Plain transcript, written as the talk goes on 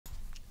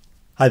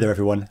Hi there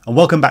everyone, and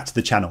welcome back to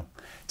the channel.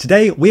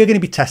 Today we are going to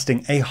be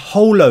testing a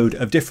whole load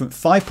of different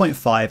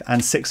 5.5 and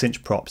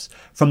 6-inch props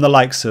from the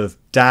likes of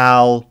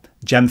DAL,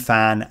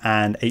 Gemfan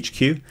and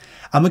HQ,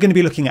 and we're going to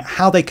be looking at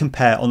how they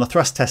compare on the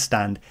thrust test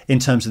stand in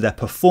terms of their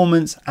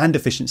performance and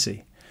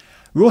efficiency.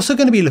 We're also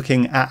going to be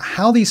looking at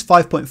how these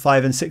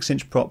 5.5 and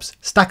 6-inch props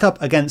stack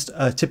up against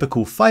a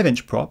typical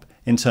 5-inch prop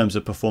in terms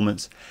of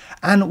performance,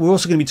 and we're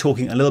also going to be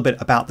talking a little bit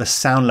about the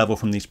sound level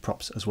from these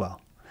props as well.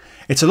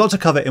 It's a lot to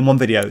cover in one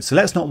video, so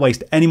let's not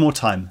waste any more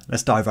time.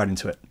 Let's dive right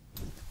into it.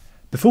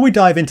 Before we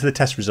dive into the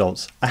test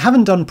results, I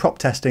haven't done prop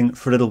testing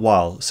for a little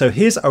while, so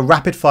here's a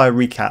rapid fire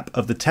recap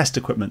of the test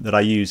equipment that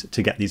I use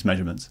to get these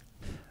measurements.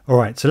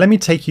 Alright, so let me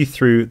take you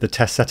through the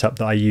test setup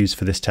that I use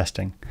for this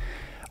testing.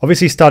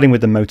 Obviously starting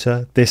with the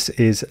motor, this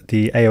is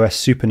the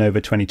AOS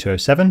Supernova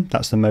 2207.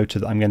 That's the motor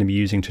that I'm going to be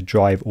using to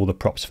drive all the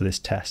props for this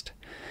test.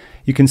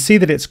 You can see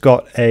that it's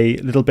got a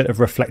little bit of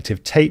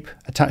reflective tape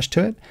attached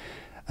to it.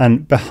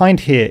 And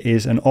behind here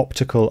is an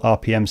optical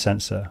RPM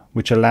sensor,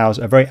 which allows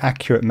a very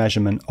accurate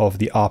measurement of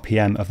the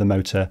RPM of the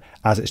motor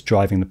as it's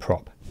driving the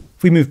prop.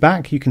 If we move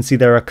back, you can see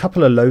there are a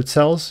couple of load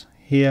cells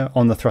here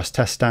on the thrust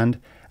test stand,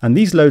 and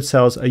these load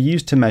cells are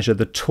used to measure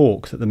the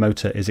torque that the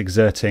motor is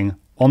exerting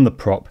on the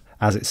prop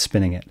as it's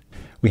spinning it.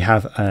 We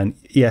have an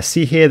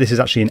ESC here. This is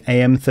actually an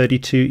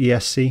AM32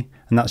 ESC,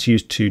 and that's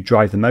used to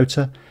drive the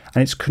motor.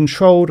 And it's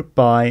controlled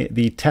by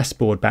the test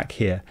board back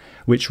here,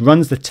 which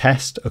runs the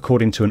test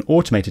according to an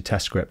automated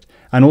test script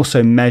and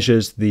also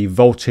measures the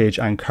voltage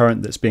and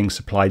current that's being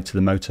supplied to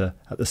the motor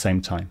at the same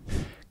time.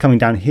 Coming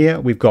down here,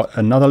 we've got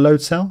another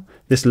load cell.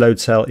 This load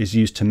cell is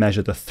used to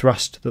measure the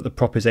thrust that the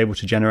prop is able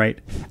to generate.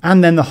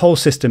 And then the whole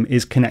system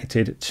is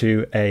connected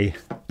to a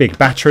big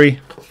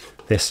battery,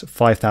 this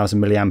 5000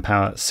 milliamp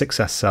hour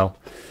 6S cell,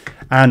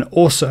 and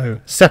also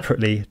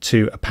separately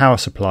to a power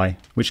supply,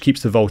 which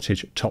keeps the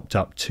voltage topped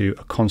up to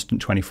a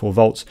constant 24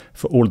 volts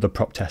for all of the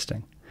prop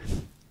testing.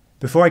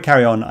 Before I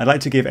carry on, I'd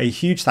like to give a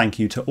huge thank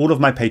you to all of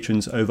my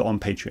patrons over on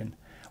Patreon.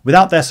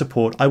 Without their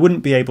support, I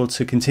wouldn't be able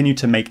to continue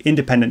to make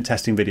independent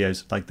testing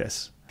videos like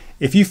this.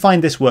 If you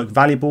find this work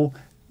valuable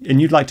and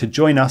you'd like to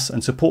join us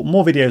and support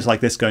more videos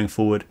like this going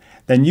forward,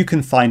 then you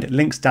can find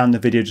links down the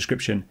video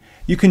description.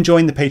 You can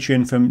join the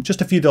Patreon from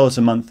just a few dollars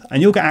a month and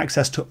you'll get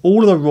access to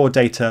all of the raw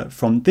data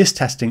from this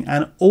testing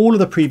and all of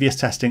the previous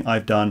testing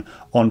I've done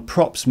on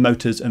props,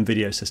 motors and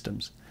video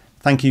systems.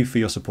 Thank you for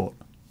your support.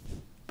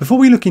 Before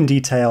we look in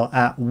detail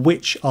at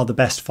which are the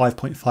best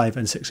 5.5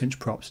 and 6-inch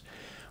props,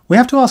 we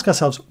have to ask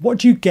ourselves, what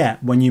do you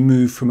get when you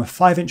move from a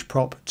 5-inch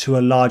prop to a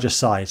larger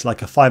size,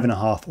 like a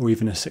 5.5 or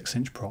even a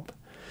 6-inch prop?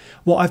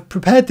 Well, I've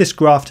prepared this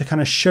graph to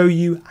kind of show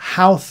you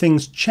how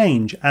things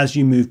change as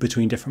you move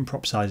between different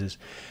prop sizes.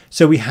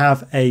 So we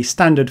have a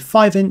standard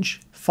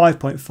 5-inch,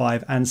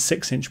 5.5 and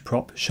 6-inch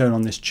prop shown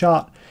on this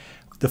chart.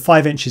 The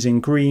 5-inch is in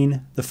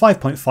green, the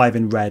 5.5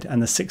 in red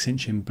and the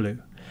 6-inch in blue.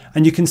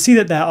 And you can see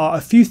that there are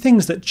a few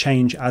things that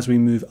change as we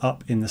move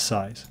up in the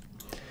size.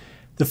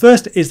 The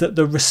first is that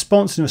the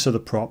responsiveness of the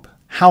prop,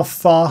 how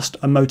fast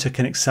a motor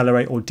can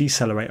accelerate or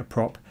decelerate a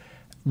prop,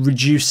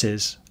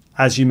 reduces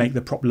as you make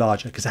the prop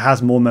larger because it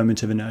has more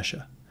moment of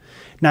inertia.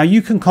 Now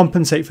you can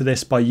compensate for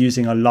this by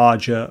using a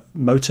larger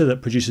motor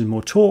that produces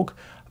more torque,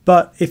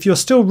 but if you're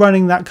still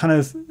running that kind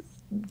of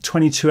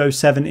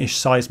 2207-ish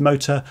size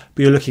motor,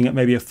 but you're looking at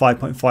maybe a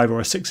 5.5 or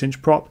a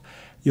 6-inch prop,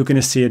 you're going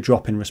to see a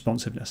drop in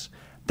responsiveness.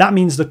 That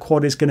means the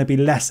quad is going to be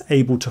less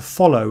able to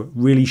follow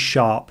really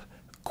sharp,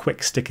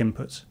 quick stick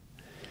inputs.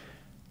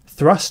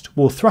 Thrust,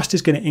 well, thrust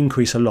is going to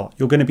increase a lot.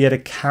 You're going to be able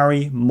to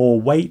carry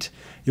more weight.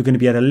 You're going to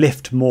be able to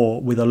lift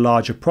more with a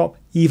larger prop,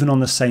 even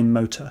on the same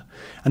motor.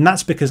 And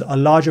that's because a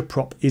larger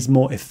prop is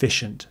more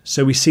efficient.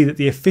 So we see that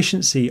the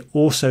efficiency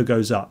also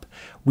goes up.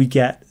 We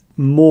get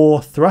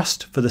more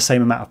thrust for the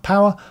same amount of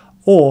power,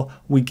 or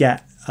we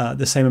get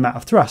the same amount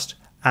of thrust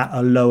at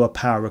a lower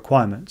power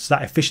requirement. So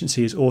that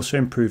efficiency is also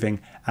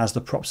improving as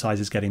the prop size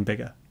is getting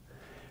bigger.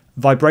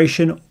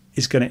 Vibration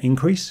is going to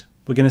increase.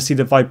 We're going to see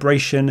the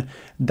vibration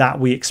that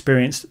we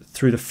experience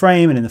through the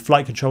frame and in the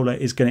flight controller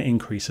is going to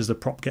increase as the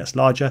prop gets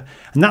larger.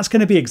 And that's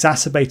going to be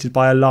exacerbated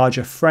by a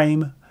larger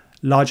frame.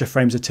 Larger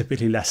frames are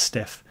typically less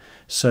stiff.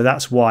 So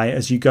that's why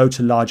as you go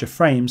to larger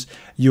frames,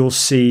 you'll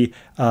see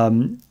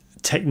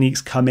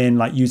techniques come in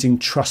like using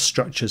truss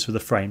structures for the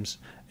frames.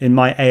 In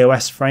my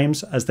AOS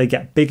frames, as they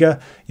get bigger,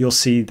 you'll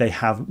see they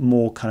have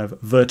more kind of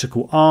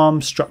vertical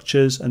arm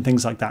structures and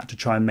things like that to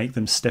try and make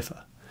them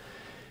stiffer.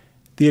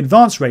 The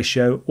advance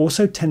ratio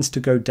also tends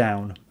to go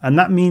down, and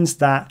that means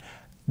that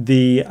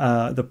the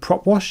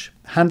prop wash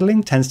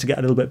handling tends to get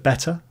a little bit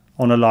better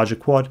on a larger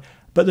quad,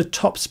 but the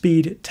top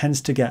speed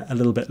tends to get a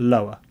little bit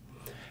lower.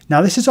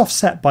 Now this is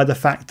offset by the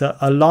fact that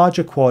a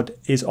larger quad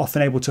is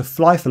often able to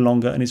fly for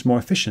longer and is more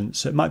efficient,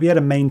 so it might be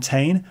able to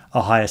maintain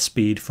a higher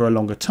speed for a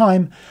longer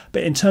time,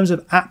 but in terms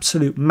of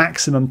absolute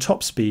maximum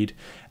top speed,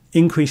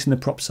 increasing the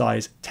prop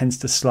size tends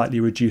to slightly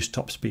reduce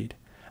top speed.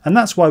 And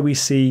that's why we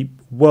see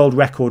world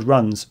record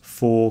runs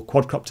for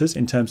quadcopters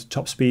in terms of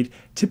top speed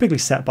typically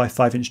set by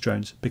 5-inch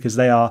drones, because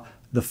they are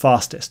the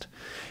fastest.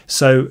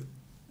 So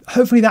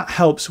hopefully that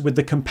helps with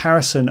the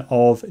comparison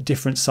of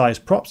different size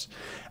props.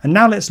 And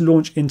now let's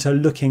launch into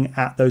looking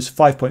at those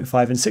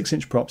 5.5 and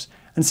 6-inch props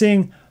and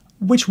seeing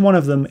which one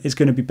of them is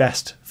going to be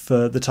best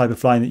for the type of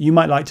flying that you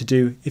might like to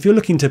do if you're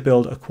looking to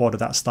build a quad of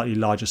that slightly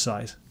larger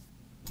size.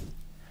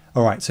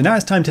 Alright, so now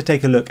it's time to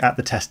take a look at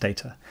the test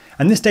data.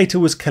 And this data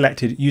was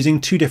collected using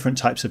two different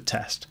types of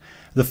test.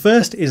 The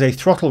first is a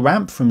throttle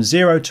ramp from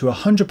 0 to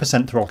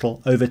 100%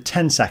 throttle over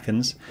 10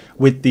 seconds,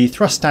 with the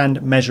thrust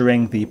stand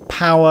measuring the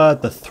power,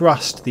 the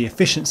thrust, the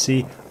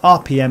efficiency,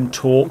 RPM,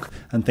 torque,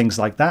 and things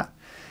like that.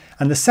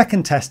 And the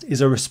second test is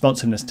a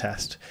responsiveness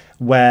test,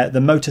 where the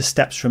motor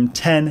steps from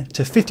 10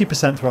 to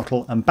 50%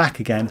 throttle and back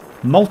again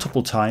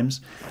multiple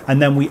times,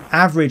 and then we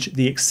average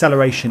the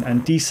acceleration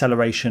and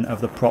deceleration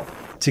of the prop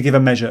to give a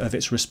measure of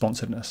its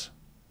responsiveness.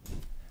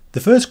 The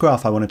first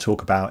graph I want to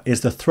talk about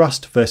is the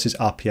thrust versus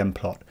RPM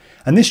plot,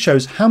 and this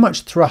shows how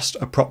much thrust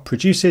a prop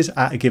produces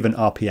at a given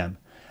RPM.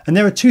 And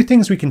there are two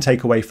things we can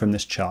take away from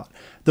this chart.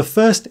 The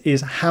first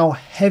is how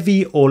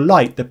heavy or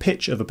light the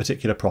pitch of a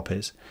particular prop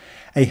is.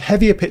 A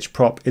heavier pitch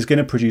prop is going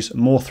to produce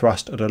more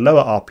thrust at a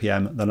lower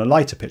RPM than a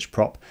lighter pitch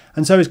prop,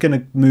 and so is going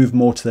to move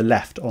more to the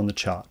left on the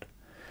chart.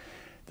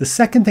 The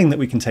second thing that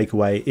we can take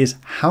away is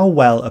how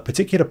well a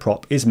particular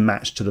prop is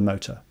matched to the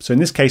motor. So in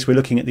this case, we're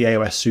looking at the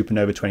AOS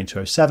Supernova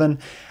 2207,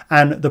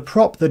 and the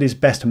prop that is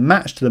best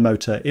matched to the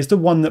motor is the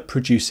one that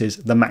produces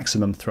the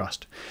maximum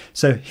thrust.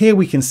 So here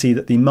we can see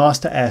that the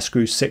Master Air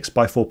Screw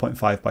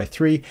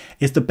 6x4.5x3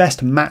 is the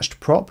best matched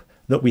prop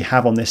that we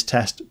have on this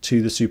test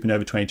to the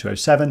Supernova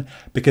 2207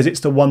 because it's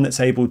the one that's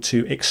able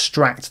to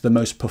extract the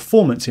most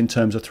performance in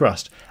terms of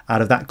thrust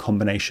out of that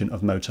combination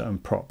of motor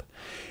and prop.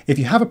 If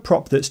you have a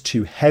prop that's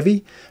too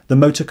heavy, the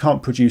motor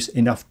can't produce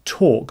enough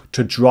torque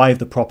to drive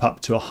the prop up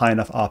to a high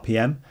enough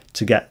RPM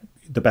to get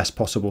the best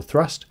possible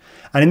thrust.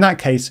 And in that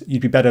case,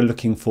 you'd be better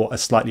looking for a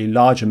slightly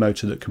larger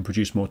motor that can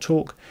produce more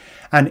torque.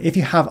 And if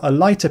you have a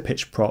lighter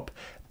pitch prop,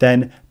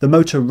 then the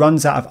motor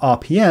runs out of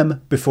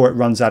RPM before it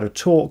runs out of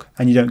torque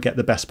and you don't get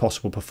the best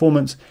possible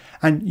performance.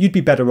 And you'd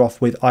be better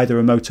off with either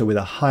a motor with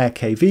a higher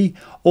KV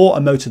or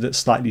a motor that's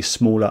slightly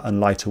smaller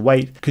and lighter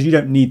weight because you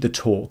don't need the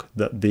torque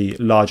that the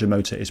larger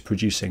motor is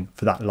producing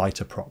for that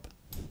lighter prop.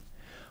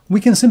 We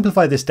can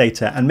simplify this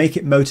data and make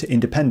it motor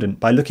independent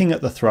by looking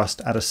at the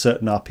thrust at a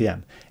certain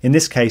RPM. In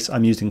this case,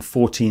 I'm using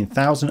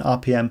 14,000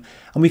 RPM,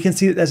 and we can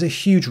see that there's a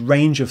huge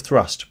range of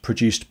thrust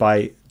produced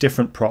by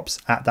different props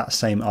at that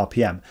same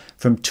RPM,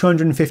 from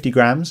 250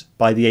 grams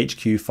by the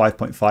HQ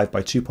 5.5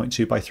 by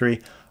 2.2 by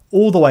 3,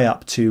 all the way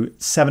up to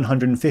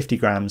 750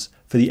 grams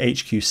for the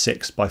HQ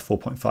 6 by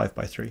 4.5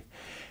 by 3.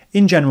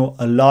 In general,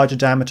 a larger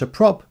diameter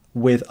prop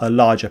with a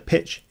larger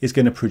pitch is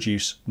going to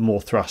produce more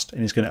thrust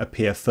and is going to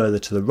appear further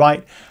to the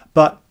right.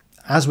 But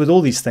as with all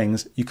these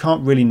things, you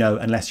can't really know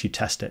unless you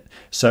test it.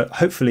 So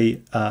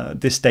hopefully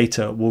this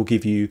data will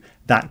give you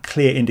that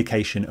clear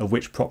indication of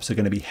which props are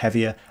going to be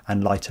heavier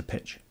and lighter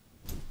pitch.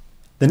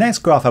 The next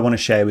graph I want to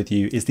share with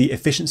you is the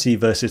efficiency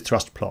versus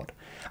thrust plot.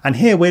 And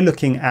here we're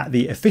looking at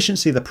the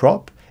efficiency of the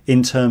prop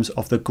in terms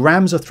of the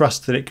grams of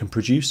thrust that it can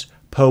produce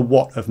per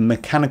watt of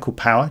mechanical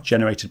power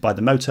generated by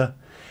the motor.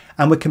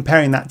 And we're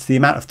comparing that to the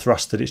amount of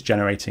thrust that it's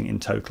generating in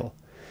total.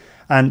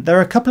 And there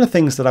are a couple of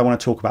things that I want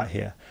to talk about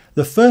here.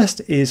 The first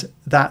is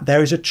that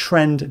there is a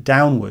trend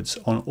downwards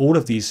on all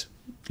of these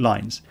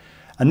lines.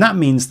 And that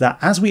means that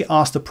as we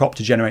ask the prop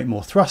to generate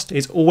more thrust,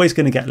 it's always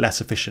going to get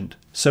less efficient.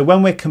 So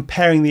when we're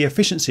comparing the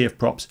efficiency of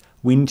props,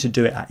 we need to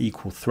do it at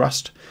equal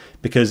thrust,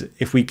 because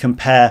if we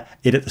compare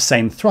it at the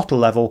same throttle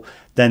level,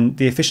 then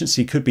the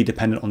efficiency could be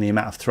dependent on the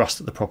amount of thrust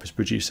that the prop is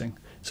producing.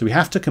 So we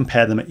have to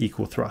compare them at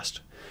equal thrust.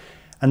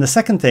 And the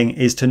second thing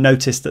is to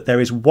notice that there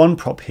is one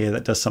prop here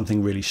that does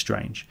something really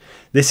strange.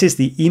 This is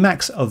the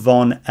Emax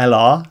Avon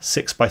LR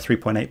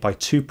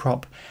 6x3.8x2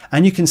 prop,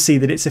 and you can see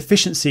that its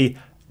efficiency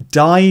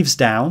dives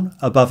down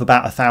above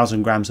about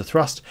 1,000 grams of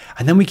thrust,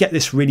 and then we get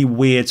this really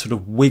weird sort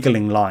of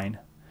wiggling line.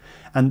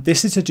 And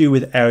this is to do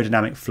with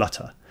aerodynamic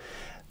flutter.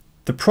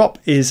 The prop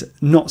is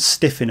not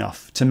stiff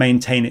enough to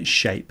maintain its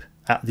shape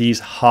at these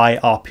high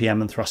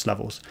RPM and thrust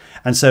levels,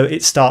 and so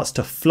it starts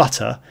to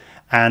flutter,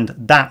 and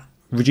that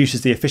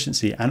reduces the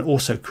efficiency and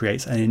also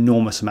creates an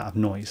enormous amount of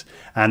noise.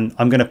 And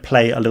I'm going to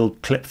play a little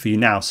clip for you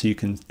now so you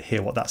can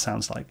hear what that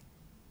sounds like.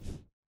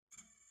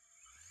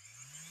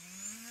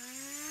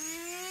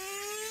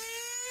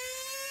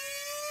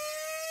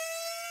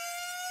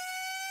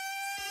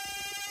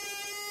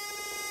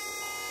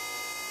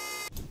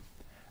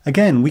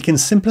 Again, we can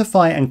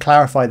simplify and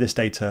clarify this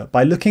data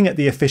by looking at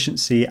the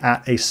efficiency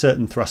at a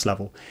certain thrust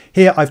level.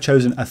 Here I've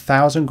chosen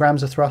 1,000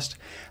 grams of thrust,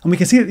 and we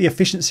can see that the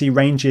efficiency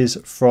ranges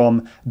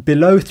from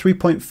below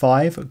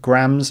 3.5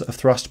 grams of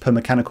thrust per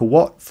mechanical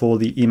watt for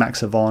the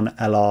Emax Avon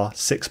LR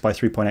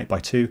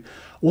 6x3.8x2,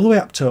 all the way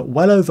up to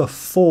well over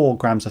 4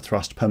 grams of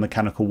thrust per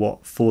mechanical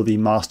watt for the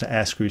Master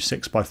Air Screw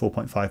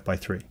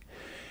 6x4.5x3.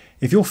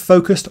 If you're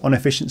focused on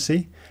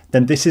efficiency,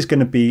 then this is going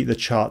to be the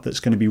chart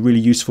that's going to be really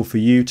useful for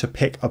you to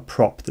pick a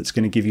prop that's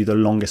going to give you the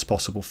longest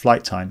possible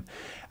flight time.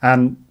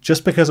 And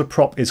just because a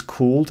prop is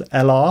called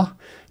LR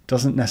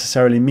doesn't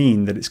necessarily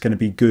mean that it's going to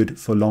be good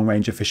for long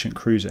range efficient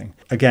cruising.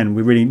 Again,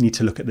 we really need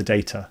to look at the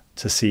data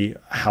to see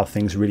how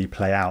things really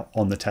play out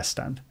on the test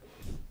stand.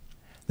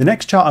 The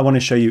next chart I want to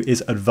show you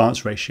is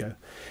advance ratio.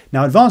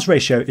 Now, advance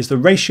ratio is the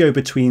ratio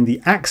between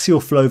the axial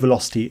flow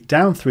velocity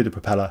down through the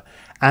propeller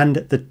and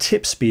the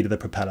tip speed of the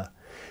propeller.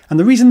 And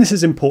the reason this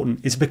is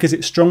important is because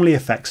it strongly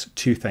affects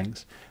two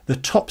things: the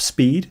top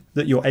speed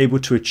that you're able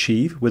to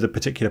achieve with a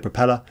particular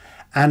propeller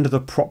and the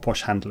prop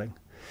wash handling.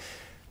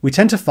 We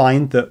tend to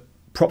find that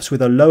props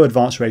with a low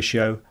advance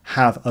ratio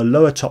have a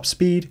lower top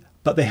speed,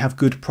 but they have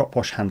good prop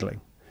wash handling.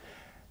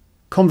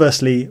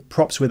 Conversely,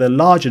 props with a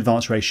large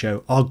advance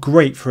ratio are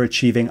great for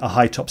achieving a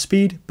high top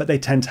speed, but they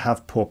tend to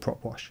have poor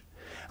prop wash.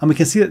 And we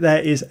can see that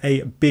there is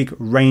a big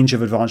range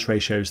of advance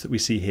ratios that we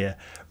see here,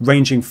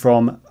 ranging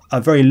from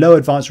a very low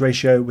advance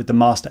ratio with the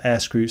master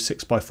air screw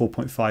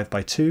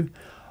 6x4.5x2,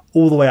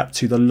 all the way up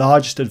to the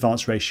largest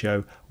advance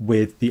ratio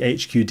with the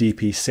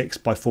HQDP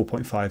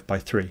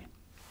 6x4.5x3.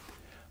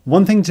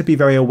 One thing to be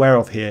very aware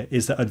of here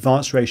is that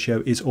advance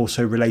ratio is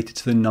also related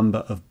to the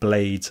number of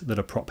blades that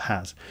a prop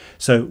has.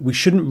 So we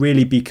shouldn't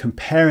really be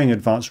comparing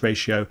advance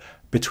ratio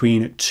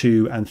between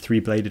 2 and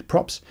 3 bladed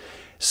props.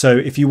 So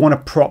if you want a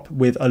prop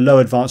with a low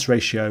advance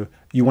ratio,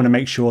 you want to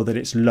make sure that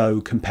it's low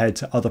compared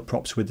to other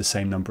props with the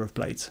same number of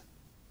blades.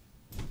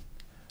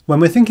 When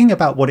we're thinking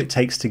about what it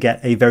takes to get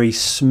a very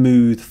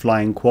smooth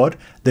flying quad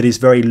that is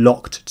very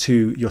locked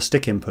to your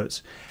stick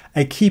inputs,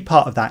 a key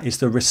part of that is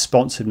the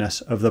responsiveness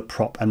of the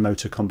prop and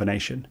motor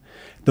combination.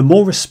 The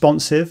more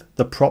responsive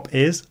the prop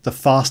is, the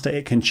faster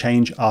it can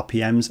change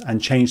RPMs and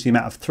change the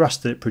amount of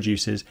thrust that it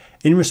produces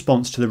in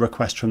response to the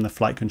request from the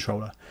flight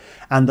controller.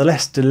 And the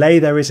less delay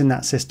there is in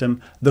that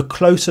system, the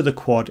closer the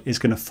quad is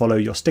going to follow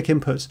your stick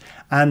inputs,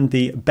 and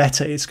the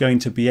better it's going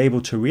to be able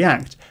to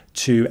react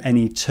to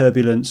any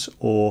turbulence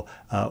or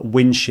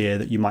wind shear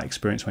that you might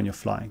experience when you're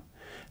flying.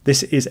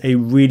 This is a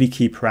really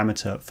key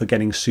parameter for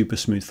getting super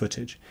smooth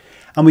footage.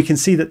 And we can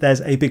see that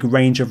there's a big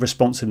range of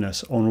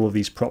responsiveness on all of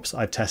these props that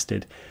I've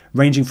tested,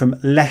 ranging from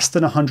less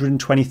than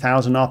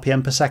 120,000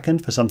 RPM per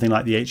second for something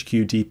like the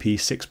HQDP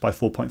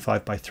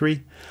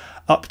 6x4.5x3,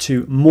 up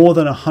to more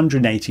than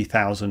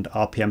 180,000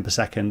 RPM per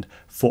second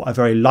for a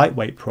very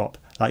lightweight prop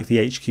like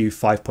the HQ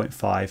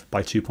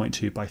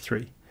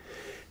 5.5x2.2x3.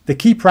 The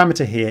key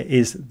parameter here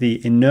is the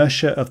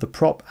inertia of the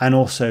prop and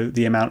also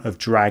the amount of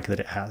drag that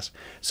it has.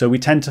 So we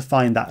tend to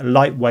find that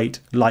lightweight,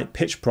 light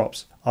pitch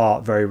props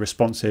are very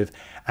responsive,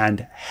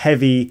 and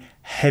heavy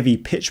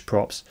pitch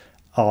props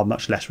are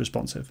much less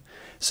responsive.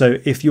 So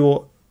if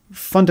you're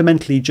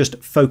fundamentally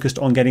just focused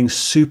on getting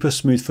super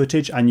smooth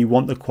footage and you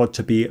want the quad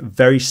to be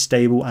very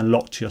stable and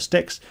locked to your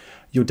sticks,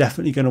 you're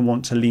definitely going to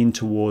want to lean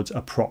towards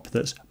a prop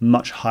that's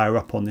much higher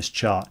up on this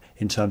chart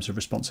in terms of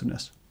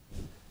responsiveness.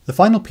 The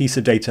final piece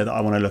of data that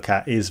I want to look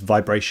at is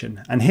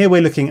vibration. And here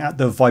we're looking at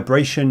the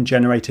vibration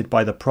generated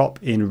by the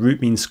prop in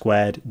root mean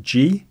squared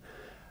G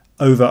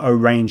over a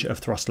range of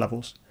thrust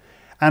levels.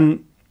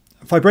 And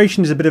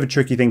vibration is a bit of a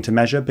tricky thing to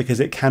measure because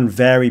it can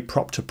vary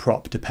prop to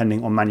prop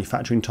depending on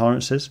manufacturing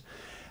tolerances.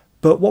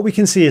 But what we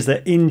can see is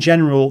that in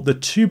general, the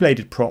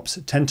two-bladed props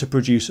tend to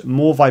produce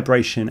more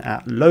vibration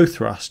at low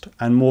thrust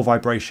and more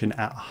vibration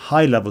at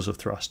high levels of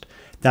thrust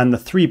than the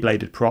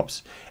three-bladed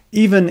props,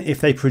 even if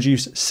they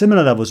produce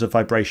similar levels of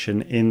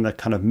vibration in the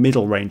kind of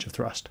middle range of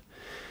thrust.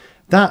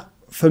 That,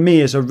 for me,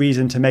 is a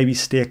reason to maybe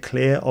steer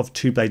clear of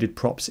two-bladed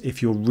props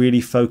if you're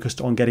really focused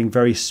on getting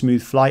very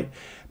smooth flight,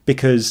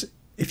 because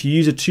if you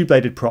use a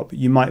two-bladed prop,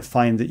 you might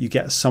find that you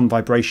get some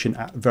vibration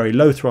at very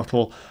low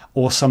throttle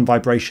or some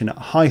vibration at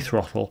high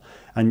throttle,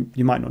 and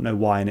you might not know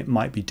why, and it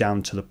might be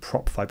down to the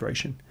prop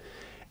vibration.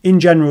 In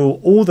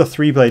general, all the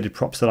three-bladed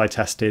props that I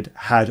tested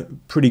had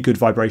pretty good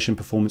vibration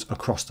performance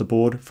across the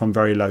board from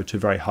very low to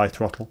very high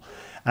throttle.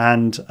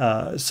 And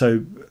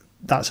so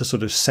that's a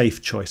sort of safe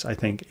choice, I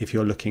think, if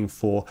you're looking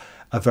for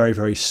a very,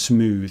 very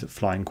smooth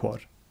flying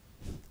quad.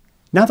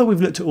 Now that we've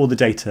looked at all the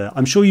data,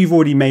 I'm sure you've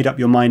already made up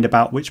your mind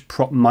about which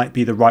prop might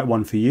be the right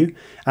one for you.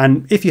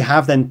 And if you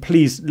have, then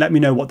please let me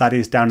know what that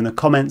is down in the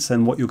comments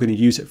and what you're going to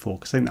use it for,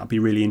 because I think that'd be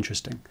really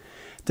interesting.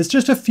 There's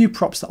just a few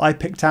props that I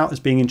picked out as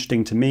being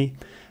interesting to me.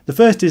 The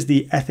first is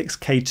the Ethics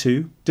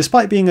K2.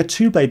 Despite being a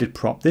two-bladed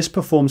prop, this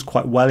performs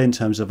quite well in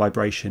terms of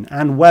vibration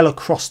and well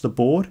across the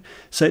board.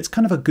 So it's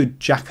kind of a good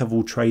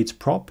jack-of-all-trades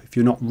prop. If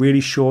you're not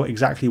really sure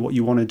exactly what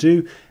you want to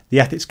do, the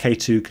Ethics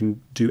K2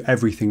 can do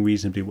everything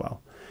reasonably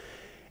well.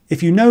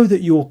 If you know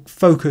that you're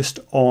focused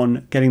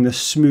on getting the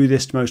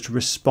smoothest, most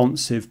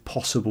responsive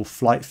possible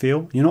flight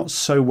feel, you're not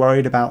so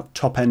worried about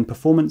top-end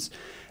performance,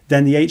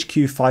 then the HQ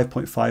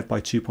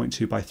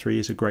 5.5x2.2x3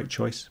 is a great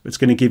choice. It's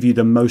going to give you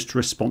the most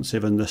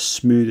responsive and the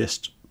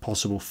smoothest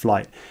possible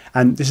flight.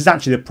 And this is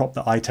actually the prop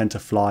that I tend to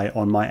fly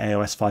on my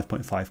AOS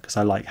 5.5 because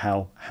I like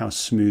how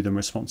smooth and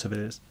responsive it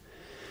is.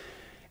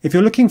 If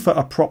you're looking for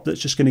a prop that's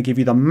just going to give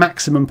you the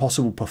maximum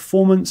possible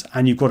performance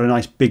and you've got a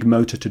nice big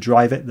motor to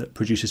drive it that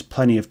produces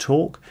plenty of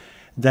torque,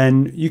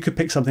 then you could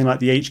pick something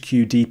like the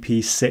HQ DP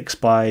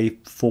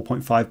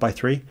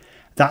 6x4.5x3.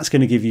 That's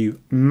going to give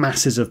you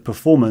masses of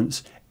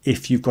performance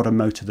if you've got a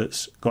motor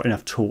that's got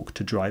enough torque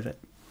to drive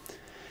it.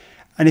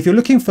 And if you're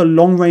looking for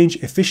long range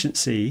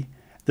efficiency,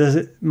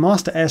 the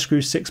Master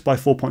Airscrew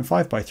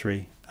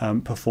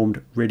 6x4.5x3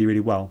 performed really, really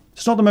well.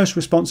 It's not the most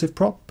responsive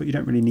prop, but you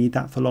don't really need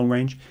that for long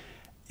range.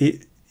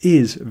 It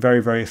is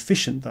very, very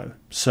efficient though.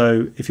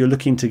 So if you're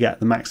looking to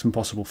get the maximum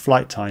possible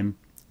flight time,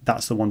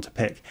 that's the one to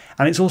pick.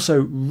 And it's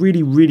also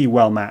really, really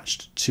well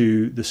matched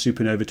to the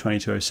Supernova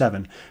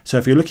 2207. So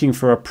if you're looking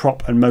for a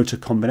prop and motor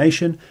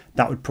combination,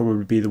 that would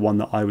probably be the one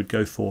that I would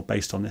go for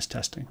based on this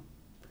testing.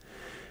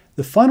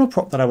 The final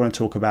prop that I want to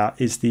talk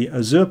about is the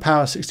Azure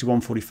Power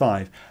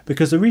 6145,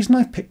 because the reason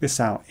I've picked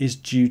this out is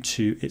due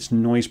to its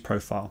noise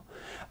profile.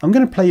 I'm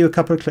going to play you a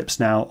couple of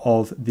clips now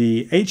of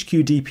the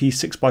HQDP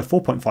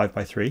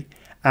 6x4.5x3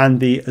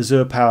 and the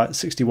Azure Power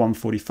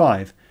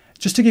 6145,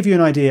 just to give you an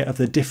idea of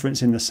the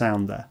difference in the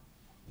sound there.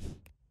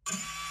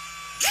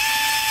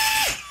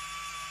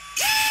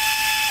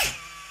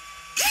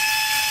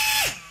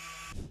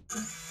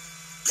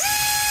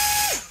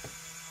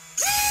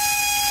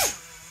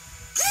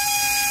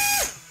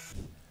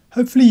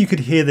 Hopefully you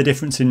could hear the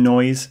difference in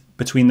noise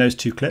between those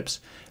two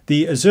clips.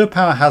 The Azure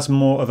Power has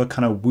more of a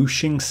kind of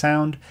whooshing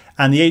sound,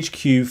 and the HQ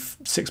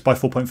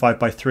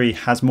 6x4.5x3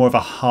 has more of a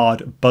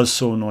hard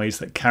buzzsaw noise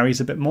that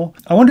carries a bit more.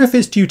 I wonder if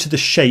it's due to the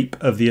shape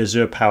of the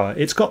Azure Power.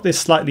 It's got this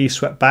slightly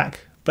swept back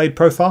blade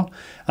profile,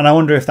 and I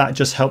wonder if that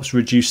just helps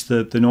reduce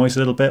the noise a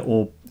little bit,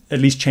 or at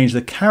least change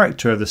the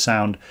character of the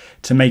sound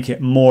to make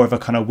it more of a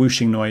kind of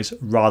whooshing noise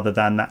rather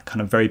than that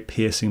kind of very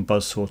piercing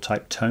buzzsaw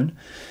type tone.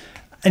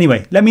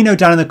 Anyway, let me know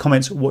down in the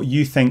comments what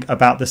you think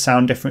about the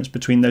sound difference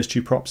between those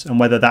two props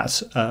and whether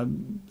that's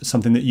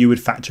something that you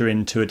would factor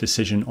into a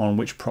decision on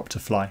which prop to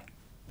fly.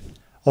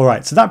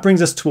 Alright, so that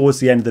brings us towards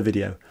the end of the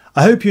video.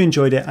 I hope you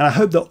enjoyed it, and I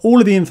hope that all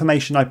of the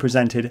information I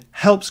presented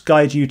helps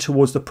guide you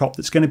towards the prop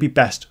that's going to be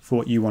best for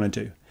what you want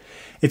to do.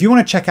 If you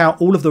want to check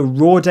out all of the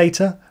raw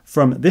data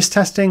from this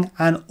testing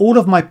and all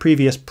of my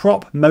previous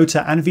prop, motor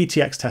and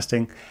VTX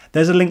testing,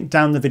 there's a link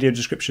down in the video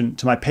description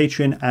to my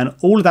Patreon, and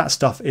all of that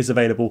stuff is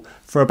available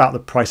for about the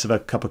price of a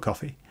cup of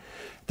coffee.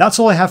 That's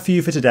all I have for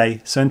you for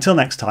today, so until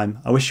next time,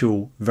 I wish you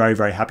all very,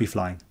 very happy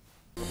flying.